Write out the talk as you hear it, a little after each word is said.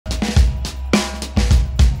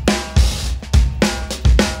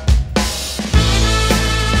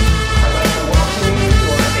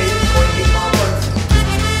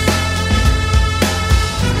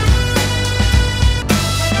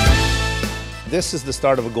This is the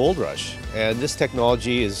start of a gold rush, and this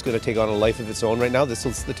technology is going to take on a life of its own right now. This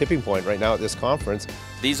is the tipping point right now at this conference.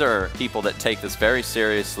 These are people that take this very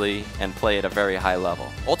seriously and play at a very high level.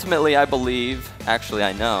 Ultimately, I believe, actually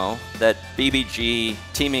I know, that BBG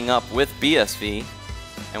teaming up with BSV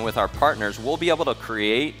and with our partners will be able to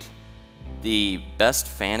create the best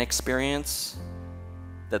fan experience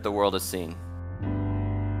that the world has seen.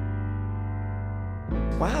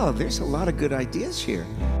 Wow, there's a lot of good ideas here.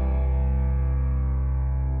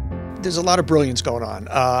 There's a lot of brilliance going on,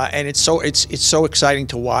 and it's so exciting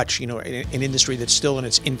to watch, you know, an industry that's still in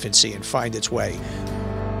its infancy and find its way.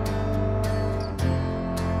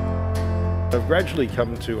 I've gradually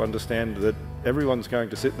come to understand that everyone's going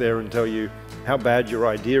to sit there and tell you how bad your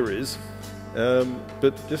idea is,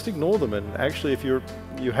 but just ignore them. And actually, if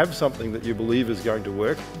you have something that you believe is going to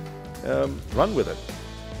work, run with it.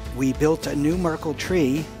 We built a new Merkle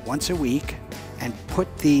tree once a week and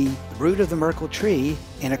put the root of the Merkle tree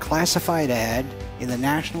in a classified ad in the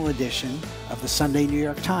national edition of the Sunday New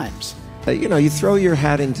York Times. You know, you throw your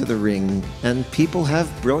hat into the ring and people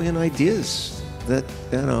have brilliant ideas that,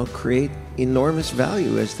 you know, create enormous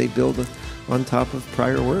value as they build on top of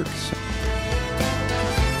prior works.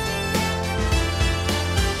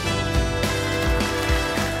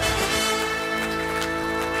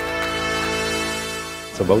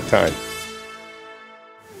 It's about time.